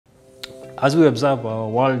As we observe our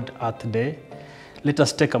World Earth Day, let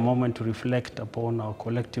us take a moment to reflect upon our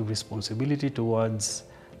collective responsibility towards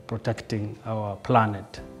protecting our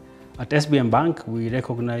planet. At SBM Bank, we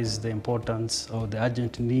recognize the importance or the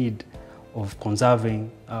urgent need of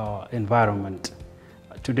conserving our environment.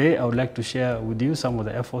 Today, I would like to share with you some of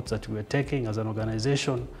the efforts that we are taking as an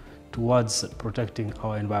organization towards protecting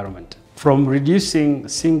our environment. From reducing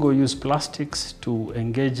single-use plastics to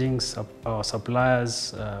engaging our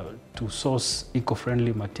suppliers to source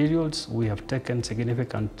eco-friendly materials, we have taken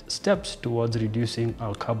significant steps towards reducing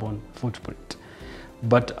our carbon footprint.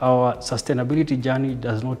 But our sustainability journey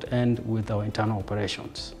does not end with our internal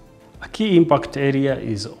operations. A key impact area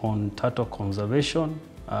is on turtle conservation.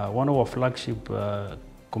 One of our flagship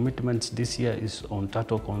commitments this year is on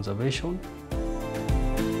turtle conservation.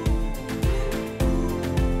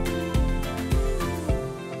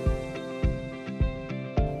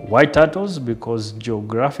 Why turtles? Because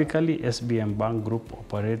geographically, SBM Bank Group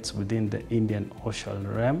operates within the Indian Ocean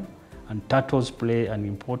realm, and turtles play an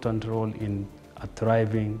important role in a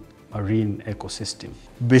thriving marine ecosystem.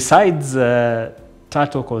 Besides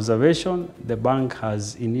turtle conservation, the bank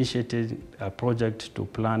has initiated a project to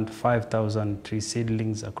plant 5,000 tree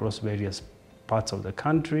seedlings across various parts of the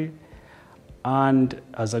country. And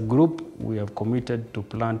as a group, we have committed to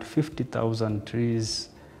plant 50,000 trees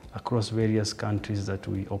across various countries that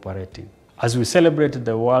we operate in. As we celebrate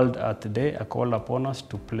the World Earth Day, I call upon us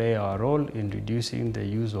to play our role in reducing the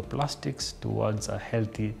use of plastics towards a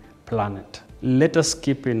healthy planet. Let us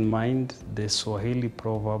keep in mind the Swahili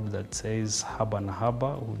proverb that says, haba na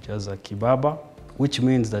haba hujaza kibaba, which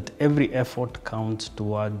means that every effort counts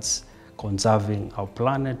towards conserving our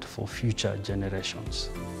planet for future generations.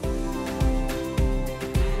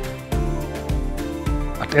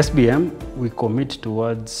 At SBM, we commit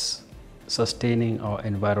towards sustaining our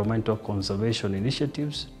environmental conservation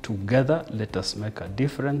initiatives. Together, let us make a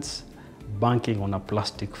difference, banking on a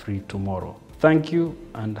plastic-free tomorrow. Thank you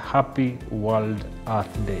and happy World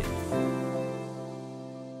Earth Day.